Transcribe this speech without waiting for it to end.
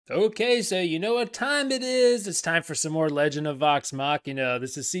Okay, so you know what time it is. It's time for some more Legend of Vox Machina.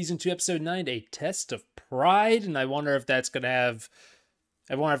 This is Season 2, Episode 9, A Test of Pride, and I wonder if that's going to have...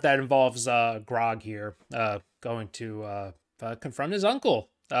 I wonder if that involves Grog here, going to confront his uncle.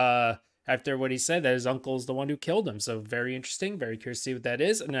 After what he said, that his uncle's the one who killed him. So very interesting, very curious to see what that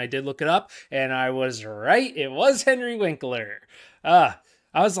is. And I did look it up, and I was right. It was Henry Winkler. I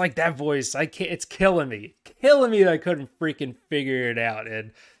was like, that voice, I can't, it's killing me. Killing me that I couldn't freaking figure it out.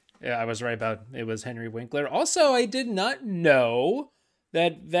 And yeah, I was right about it was Henry Winkler. Also, I did not know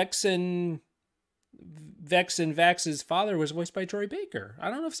that Vex and Vax's father was voiced by Troy Baker. I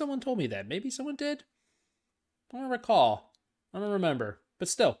don't know if someone told me that. Maybe someone did. I don't recall. I don't remember. But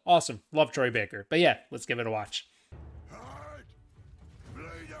still, awesome. Love Troy Baker. But yeah, let's give it a watch.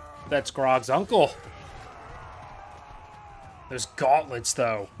 That's Grog's uncle. Those gauntlets,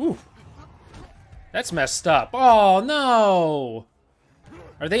 though. Whew. That's messed up. Oh, no!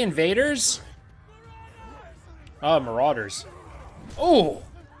 Are they invaders? Oh, marauders. Oh!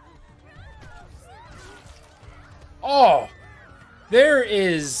 Oh! There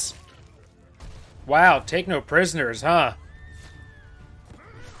is... Wow, take no prisoners, huh?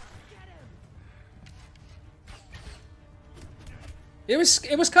 It was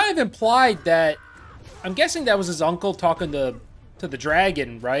kind of implied that... I'm guessing that was his uncle talking to the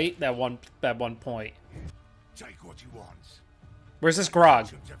dragon, right? That one point. Take what you want. Where's this Grog?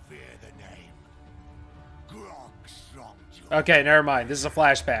 Okay, never mind. This is a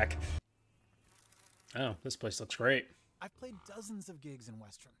flashback. Oh, this place looks great. I've played dozens of gigs in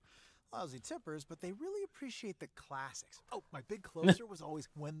Western. Lousy tippers, but they really appreciate the classics. Oh, my big closer was always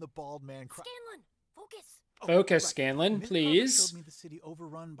When the Bald Man Cried. Scanlan, focus. Focus, Scanlan, please. Showed me the city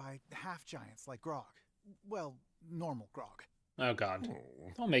overrun by half giants like Grog. Well, normal Grog. Oh God!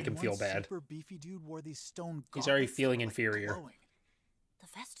 Don't make him feel bad. Super beefy dude wore these stone He's already feeling inferior. The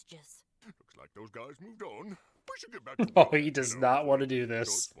vestiges. Looks like those guys moved on. We should get back to Oh, he does not want to do this.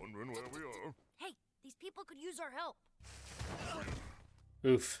 Just wondering where we are. Hey, these people could use our help.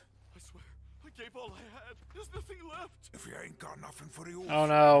 Oof. I swear, I gave all I had. There's nothing left. If you ain't got nothing for the Oh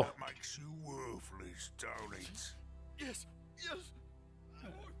no. that makes you worthless, don't it? Yes, yes.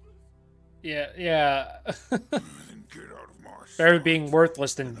 Yeah, yeah. Then get out of my Better sight. being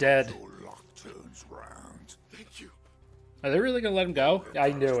worthless than dead. Your luck turns round. Thank you. Are they really gonna let him go?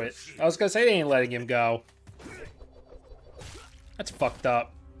 I knew it. I was gonna say they ain't letting him go. That's fucked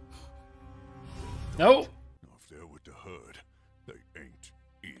up. Nope. If they're with the herd, they ain't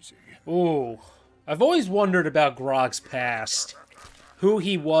easy. Ooh. I've always wondered about Grog's past. Who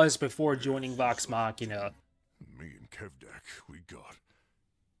he was before joining Vox Machina. Me and Kevdak, we got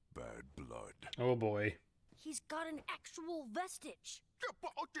bad blood. Oh boy. He's got an actual vestige. Yeah,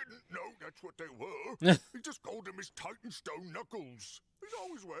 but I didn't know that's what they were. He just called them his Titanstone knuckles. He's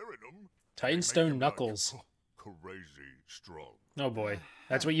always wearing them. Titanstone knuckles. Crazy strong. Oh boy.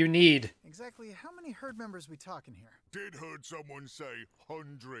 That's what you need. Exactly how many herd members we talking here? Did heard someone say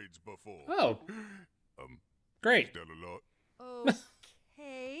hundreds before. Oh. Great. Still a lot.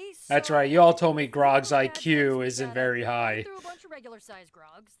 Okay, That's so right. You all told me Grog's IQ isn't very high. through a bunch of regular sized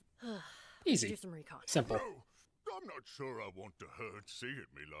Grogs. Easy. Do some recon. Simple. No, I'm not sure I want the herd seeing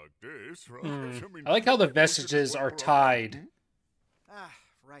me like this, right? mean, I like how the maybe we should vestiges just are wait for tied Ah,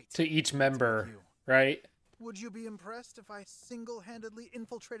 right. to each member, right? Would you be impressed if I single-handedly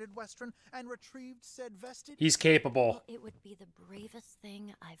infiltrated Western and retrieved said vestige? He's capable. Well, it would be the bravest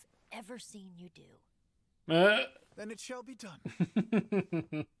thing I've ever seen you do. Then it shall be done.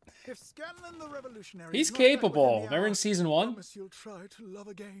 If Scanlan the Revolutionary He's is not back capable. within the Remember in hour, season I 1? promise you'll try to love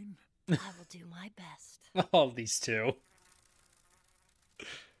again. I will do my best. Oh, these two.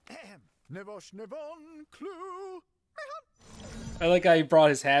 Nevosh Nevon Clue. I like how he brought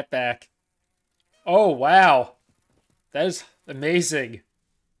his hat back. Oh, wow. That is amazing.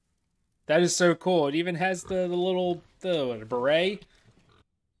 That is so cool. It even has the little beret.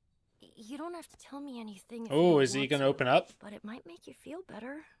 You don't have to tell me anything. if Oh, you is he want going to to, open up? But it might make you feel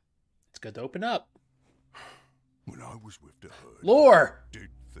better. It's good to open up. When I was with the herd, Lore! did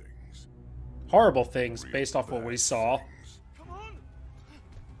things. Horrible things based off what we saw.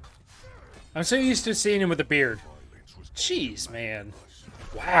 I'm so used to seeing him with a beard. Jeez, man.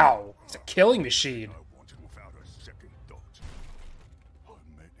 Wow. He's a killing machine. I wanted without a second thought. I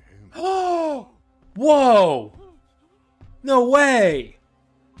met him. Oh! Whoa! No way!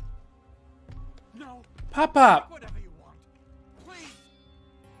 No, Pop-Pop! whatever you want. Please.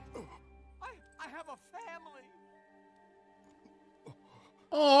 I have a family.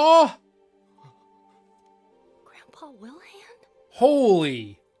 Aw! Grandpa Wilhand?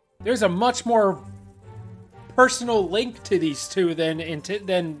 Holy! There's a much more personal link to these two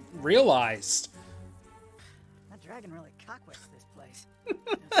than realized. That dragon really cockwicks this place.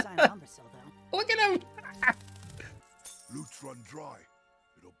 No sign of Umbrasil, though. Look at him! Loot's run dry.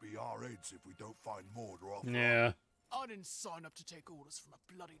 It'll be our heads if we don't find more to offer. Yeah. I didn't sign up to take orders from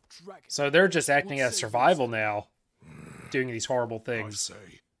a bloody dragon. So they're just acting as survival now, doing these horrible things. I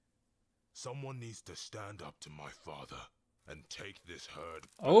say, someone needs to stand up to my father and take this herd.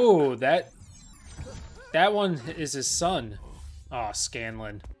 Oh, that one is his son. Oh,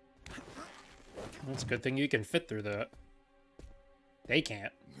 Scanlan. That's a good thing you can fit through that. They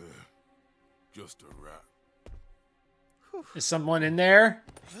can't. Just a rat. Is someone in there?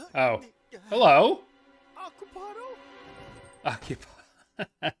 Oh. Hello? Occupy.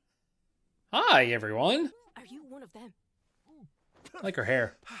 Hi, everyone. Are you one of them? I like her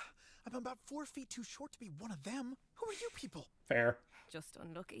hair. I'm about 4 feet too short to be one of them. Who are you people? Fair. Just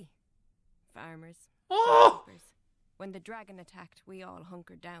unlucky. Farmers. Oh! Shopkeepers. When the dragon attacked, we all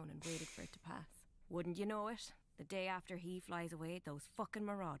hunkered down and waited for it to pass. Wouldn't you know it? The day after he flies away, those fucking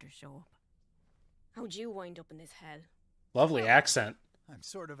marauders show up. How'd you wind up in this hell? Lovely accent. I'm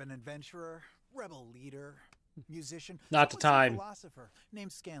sort of an adventurer, rebel leader, musician. Not the some would say time. Philosopher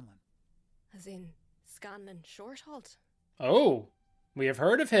named Scanlan. As in, Scanlan Shorthalt? Oh, we have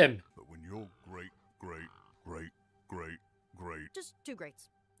heard of him. But when your great, great, great, great, great Just 2 greats.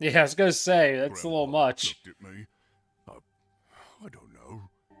 Yeah, I was gonna say, that's a little grandpa much. looked at me, I don't know.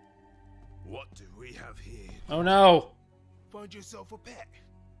 What do we have here? Oh no. Find yourself a pet.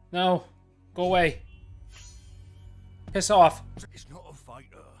 No. Go away. Piss off. It's not a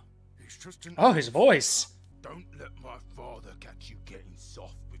fighter. It's just an. Oh, his voice. Don't let my father catch you getting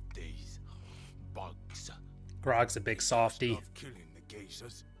soft with these bugs. Grog's a big softy. Love killing the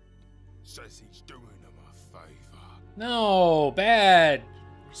geezers. Says he's doing them a favor. No, bad.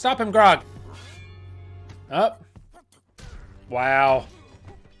 Stop him, Grog. Up. Wow.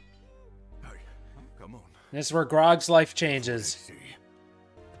 Hey, come on. This is where Grog's life changes. See.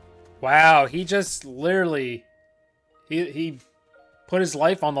 Wow, he just literally... He put his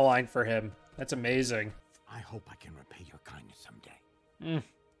life on the line for him. That's amazing. I hope I can repay your kindness someday.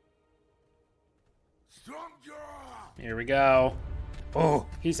 Stronger! Here we go. Oh,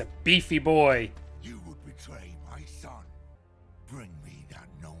 he's a beefy boy. You would betray my son. Bring me that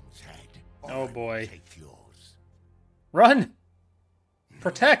gnome's head. or Oh, I will boy. Take yours. Run!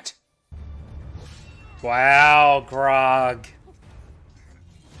 Protect! Wow, Grog.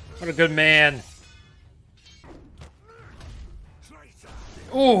 What a good man.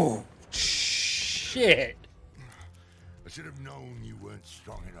 Ooh, shit. I should have known you weren't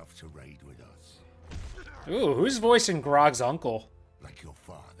strong enough to raid with us. Ooh, who's voicing Grog's uncle? Like your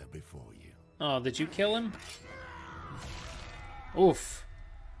father before you. Oh, did you kill him? Oof.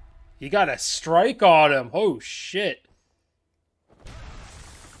 You got a strike on him. Oh, shit.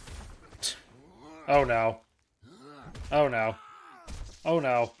 Oh, no. Oh, no. Oh,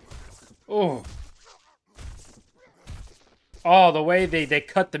 no. Ooh. Oh, the way they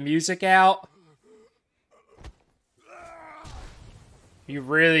cut the music out. You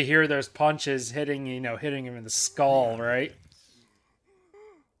really hear those punches hitting, hitting him in the skull, right?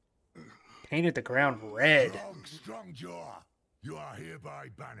 Painted the ground red. Strongjaw, you are hereby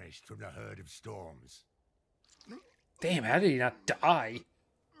banished from the herd of storms. Damn, how did he not die?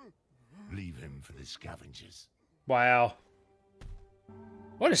 Leave him for the scavengers. Wow.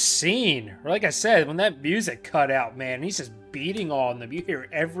 What a scene. Or like I said, when that music cut out, man, he's just beating on them. You hear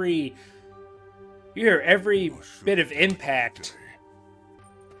every bit of impact.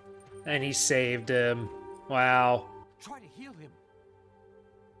 And he saved him. Wow. Try to heal him.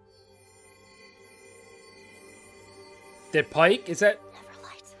 Did Pike? Is that... Never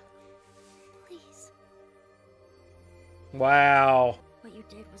light. Please. Wow. What you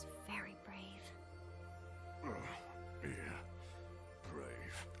did was very brave. Yeah,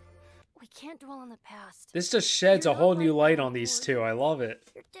 brave. We can't dwell on the past. This just sheds You're a whole not new like light that on these before. two. I love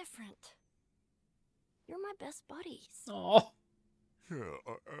it. You're different. You're my best buddies. Oh. Yeah,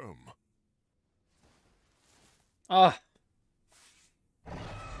 I am. Ah.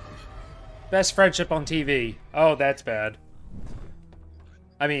 Best friendship on TV. Oh, that's bad.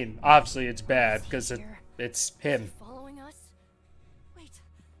 I mean, obviously it's bad because it's him. Following us? Wait.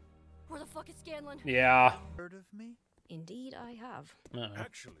 Where the fuck is Scanlan? Yeah. Heard of me? Indeed, I have. Uh-oh.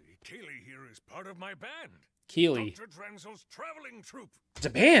 Actually, Keeley here is part of my band. Keeley. Dr. Dranzel's traveling troupe. It's a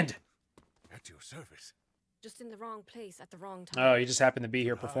band. At your service. Just in the wrong place at the wrong time. Oh, you just happen to be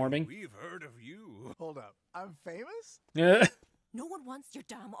here performing? We've heard of you. Hold up. I'm famous? Yeah. No one wants your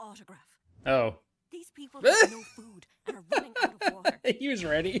damn autograph. Oh. These people have no food and are running out of water. He was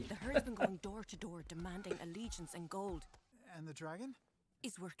ready. The herd's been going door to door demanding allegiance and gold. And the dragon?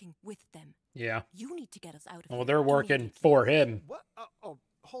 Is working with them. Yeah. You need to get us out of here. Well, they're working immediately. for him. What? Oh,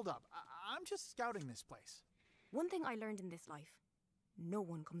 hold up. I'm just scouting this place. One thing I learned in this life: no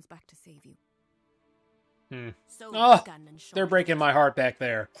one comes back to save you. So Oh, Gannon showed they're me breaking my heart back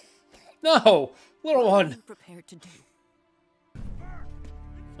there. No, little what are one. you prepared to do?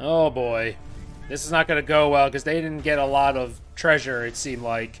 Oh boy. This is not going to go well because they didn't get a lot of treasure, it seemed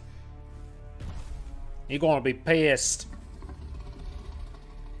like. You're going to be pissed.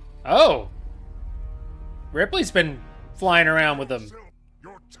 Oh. Ripley's been flying around with them.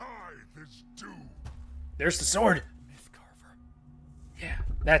 Your tithe is due. There's the sword. Myth carver. Yeah,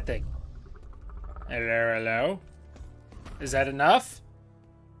 that thing. Hello, hello. Is that enough?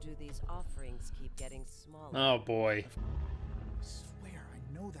 Do these offerings keep getting smaller? Oh boy. I swear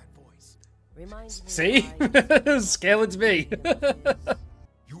I know that voice. Reminds me See? Scalen's me.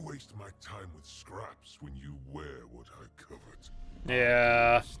 You waste my time with scraps when you wear what I covet.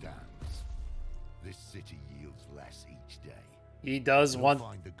 Yeah. Stands. This city yields less each day. He does You'll want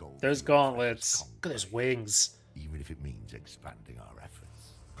find the gold those field gauntlets. precious Look at his concrete, wings. even if it means expanding our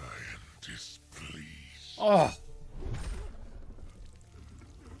efforts. I am displeased. Oh.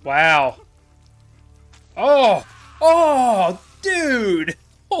 Wow. Oh. Oh, dude.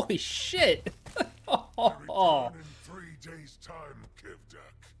 Holy shit. Return in 3 days' time, Kevdak.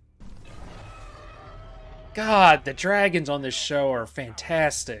 God, the dragons on this show are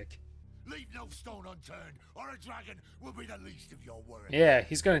fantastic. Leave no stone unturned, or a dragon will be the least of your worries. Yeah,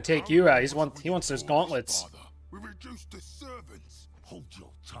 he's gonna take you out. He wants those gauntlets. Father, we reduced the servants. Hold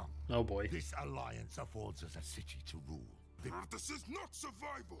your tongue. Oh boy. This alliance affords us a city to rule. This is not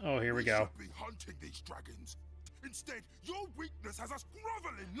survival. Oh, here we go. Should be hunting these dragons. Instead, your weakness has us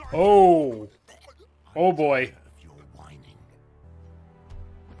groveling like. Oh. Oh boy. Of your whining.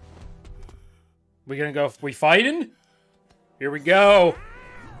 We gonna go? We fighting? Here we go.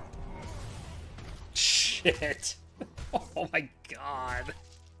 Shit. Oh my god.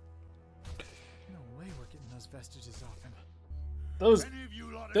 No way we're getting those vestiges off him. Those Any of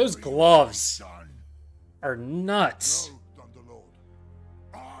you lot those ever eat gloves son? are nuts. No,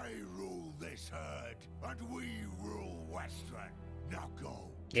 Thunderlord. I rule this herd, and we rule Western. Now go.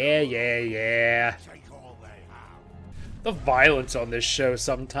 Yeah, yeah, yeah. Take all they have. The violence on this show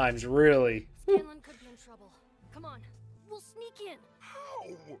sometimes really. Galen could be in trouble. Come on, we'll sneak in. How?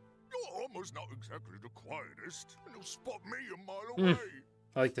 Your armor's not exactly the quietest, and you'll spot me a mile Mm. away.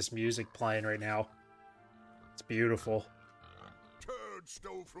 I like this music playing right now. It's beautiful. Turd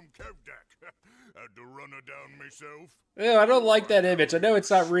stole from Kevdak. Had to run her down myself. Ew, I don't like that image. I know it's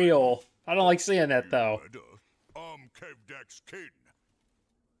not real. I don't like seeing that though. Better. I'm Kevdak's kin.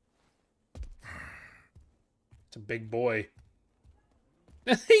 It's a big boy.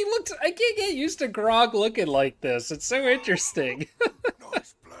 He looks. I can't get used to Grog looking like this. It's so interesting.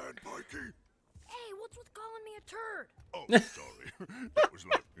 Nice plan, Pikey. Hey, what's with calling me a turd? Oh, sorry. That was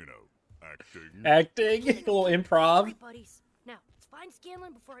like, acting. Acting, a little improv, Right, buddies. Now, let's find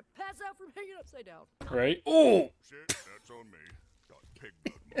Scanlan before I pass out from hanging upside down. right? Oh, Shit, that's on me. Got pig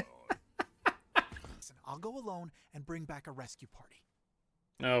blood in my eye. Listen, I'll go alone and bring back a rescue party.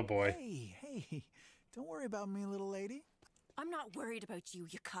 oh boy. Hey, don't worry about me, little lady. I'm not worried about you,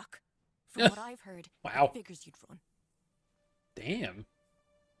 you cock. From what I've heard, Wow. it figures you'd run. Damn.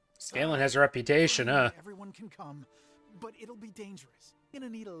 Scanlan has a reputation, huh? Everyone can come, but it'll be dangerous. You're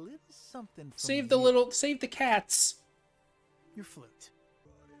gonna need a little something from Save you. save the cats. Your flute.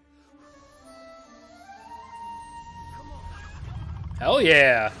 Hell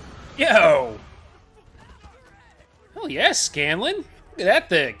yeah. Yo. Hell yeah, Scanlan. Look at that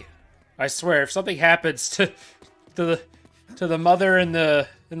thing. I swear, if something happens to the mother and the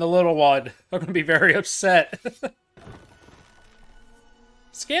little one, I'm gonna be very upset.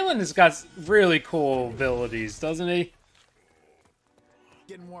 Scanlan has got really cool abilities, doesn't he?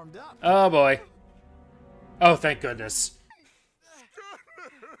 Getting warmed up. Oh boy. Oh, thank goodness.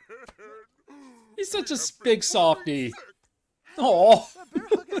 He's such a big softie. Oh. That bear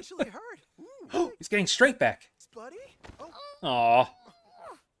hug actually hurt. Ooh, He's getting straight back. thanks, buddy. Oh, Aw.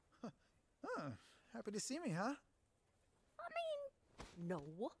 happy to see me, huh? No.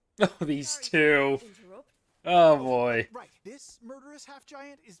 Oh, these two. Interrupt. Oh boy. Right, this murderous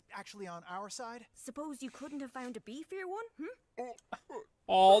half-giant is actually on our side. Suppose you couldn't have found a beefier one?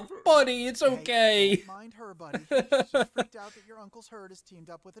 Oh, buddy, it's Hey, okay. don't mind her, buddy. She's freaked out that your uncle's herd is teamed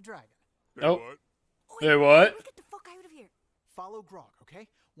up with a dragon. Oh. What? Hey, what? Get the fuck out of here. Follow Grog, okay?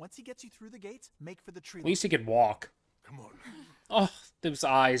 Once he gets you through the gates, make for the tree At least he could walk. Come on. Oh, those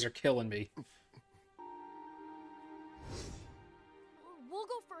eyes are killing me.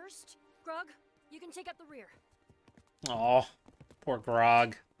 go first. Grog, you can take up the rear. Oh, poor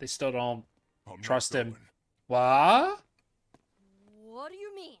Grog. They still don't I'm not trust him. going. What? What do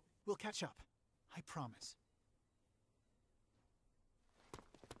you mean? We'll catch up. I promise.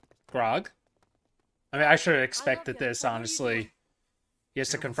 Grog? I mean, I should have I expected love ya. this, What are you honestly. doing? He has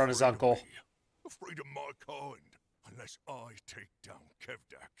to You're confront his afraid of uncle. me, afraid of my kind. Unless I take down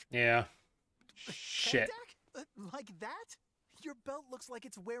Kevdak. Yeah. Shit. Kevdak? Like that? Your belt looks like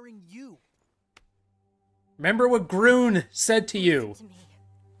it's wearing you. Remember what Groon said to you. Listen to me.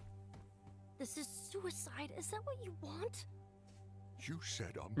 This is suicide. Is that what you want? You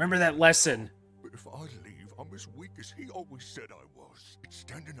said I'm... Remember that lesson. But if I leave, I'm as weak as he always said I was. It's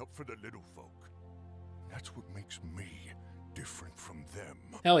standing up for the little folk. That's what makes me different from them.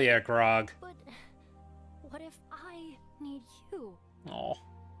 Hell yeah, Grog. But what if I need you? Oh.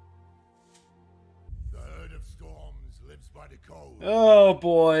 The herd of storms lives by the cold. Oh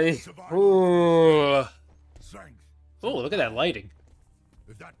boy. Ooh. Strength. Oh, look at that lighting.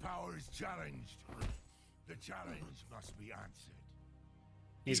 If that power is challenged, the challenge must be answered.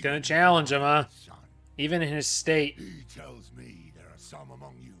 He's gonna challenge him, huh? Son, Even in his state. he tells me there are some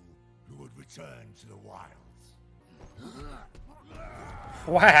among you who would return to the wilds.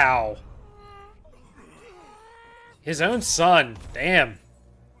 Wow. His own son. Damn.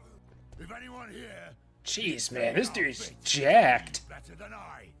 If anyone here, Jeez, man. This dude's jacked. better than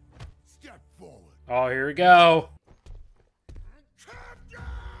I, step forward. Oh, here we go.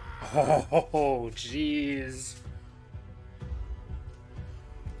 Oh, jeez.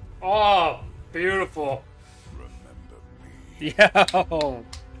 Oh, beautiful. Yo.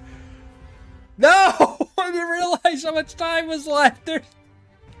 No! I didn't realize how much time was left.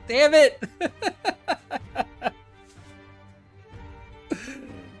 Damn it.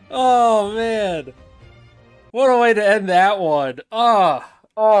 Oh, man. What a way to end that one. Oh,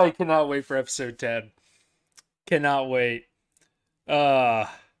 I cannot wait for episode 10. Cannot wait.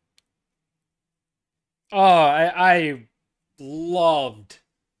 I loved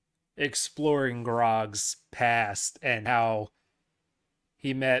exploring Grog's past and how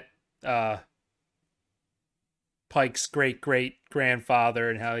he met Pike's great-great-grandfather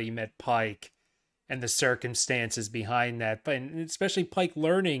and how he met Pike and the circumstances behind that. But especially Pike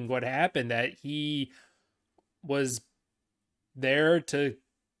learning what happened, that he was there to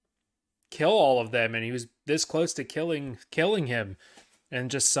kill all of them and he was this close to killing him, and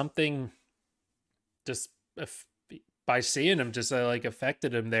just something just by seeing him just like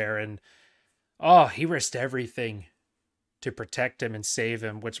affected him there. And oh, he risked everything to protect him and save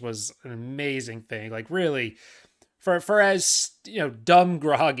him, which was an amazing thing. Like, really, for as, you know, dumb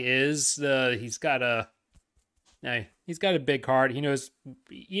Grog is, he's got a big heart. He knows,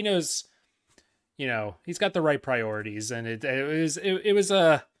 you know, he's got the right priorities, and it was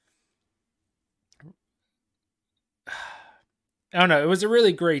a, I don't know, it was a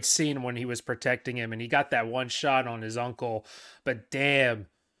really great scene when he was protecting him and he got that one shot on his uncle. But damn,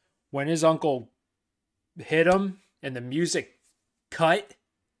 when his uncle hit him and the music cut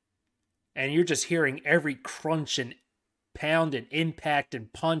and you're just hearing every crunch and pound and impact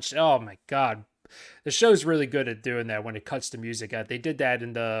and punch. Oh my God. The show's really good at doing that when it cuts the music out. They did that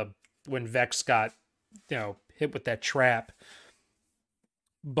when Vex got, you know, hit with that trap.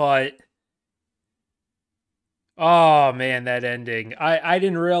 But oh man, that ending. I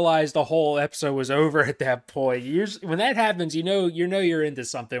didn't realize the whole episode was over at that point. Usually, when that happens, you know you're into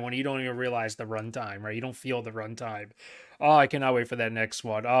something when you don't even realize the runtime, right? You don't feel the runtime. Oh, I cannot wait for that next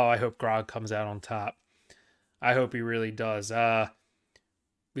one. Oh, I hope Grog comes out on top. I hope he really does.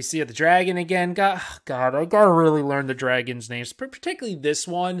 We see the dragon again. God, I gotta really learn the dragon's names, particularly this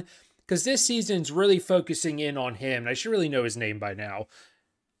one, because this season's really focusing in on him. And I should really know his name by now.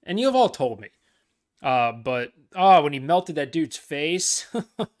 And you have all told me. But when he melted that dude's face,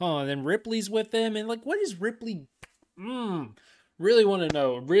 and then Ripley's with him, and like, what is Ripley? Really want to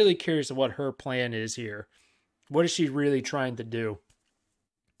know. Really curious of what her plan is here. What is she really trying to do?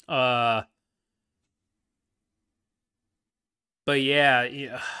 But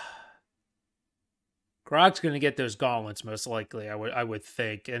yeah. Grog's gonna get those gauntlets most likely. I would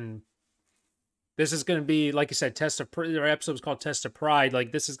think, and this is gonna be, like I said, our episode was called Test of Pride.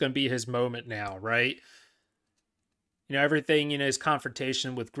 Like, this is gonna be his moment now, right? You know, everything, you know, his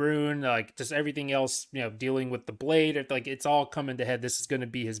confrontation with Groon, like just everything else, you know, dealing with the blade, like it's all coming to head. This is going to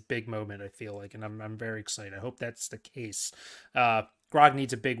be his big moment, I feel like, and I'm very excited. I hope that's the case. Grog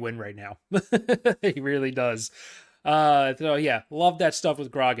needs a big win right now. He really does. So yeah, love that stuff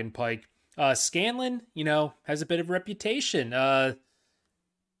with Grog and Pike. Scanlan, you know, has a bit of reputation.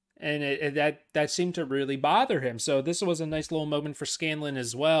 And that seemed to really bother him. So this was a nice little moment for Scanlan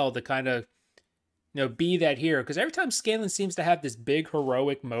as well to kind of, be that hero. Because every time Scanlan seems to have this big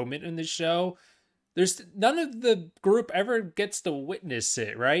heroic moment in the show, there's none of the group ever gets to witness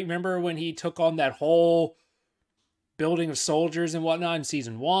it, right? Remember when he took on that whole building of soldiers and whatnot in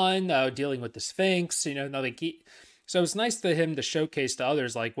season 1, dealing with the Sphinx, so it's nice to him to showcase to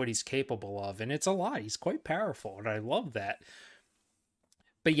others like what he's capable of. And it's a lot. He's quite powerful. And I love that.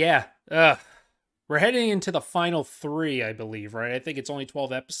 But yeah, we're heading into the final 3, I believe, right? I think it's only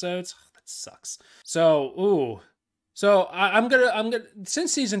 12 episodes. That sucks. So I'm gonna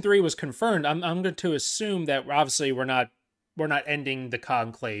since season 3 was confirmed, I'm going to assume that obviously we're not ending the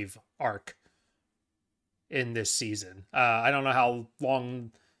Conclave arc in this season. I don't know how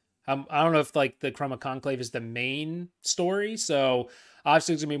long. I don't know if like the Chroma Conclave is the main story. So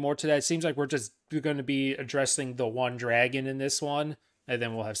obviously there's gonna be more to that. It seems like we're going to be addressing the one dragon in this one. And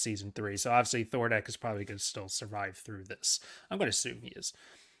then we'll have season 3. So obviously Thordek is probably going to still survive through this. I'm going to assume he is.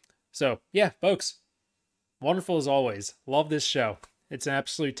 So yeah, folks, wonderful as always. Love this show. It's an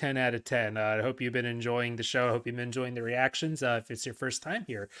absolute 10 out of 10. I hope you've been enjoying the show. I hope you've been enjoying the reactions. If it's your first time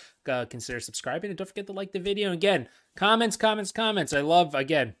here, consider subscribing. And don't forget to like the video. Again, comments.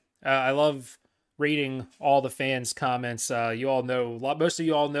 I love reading all the fans' comments. You all know, most of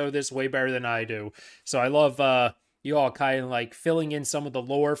you all know this way better than I do. So I love you all kind of like filling in some of the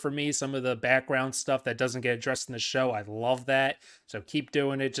lore for me, some of the background stuff that doesn't get addressed in the show. I love that. So keep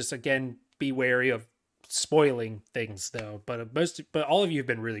doing it. Just again, be wary of spoiling things though. But all of you have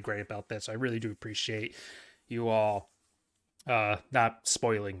been really great about this. So I really do appreciate you all not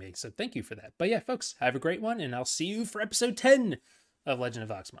spoiling me. So thank you for that. But yeah, folks, have a great one, and I'll see you for episode 10 of Legend of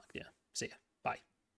Vox Machina.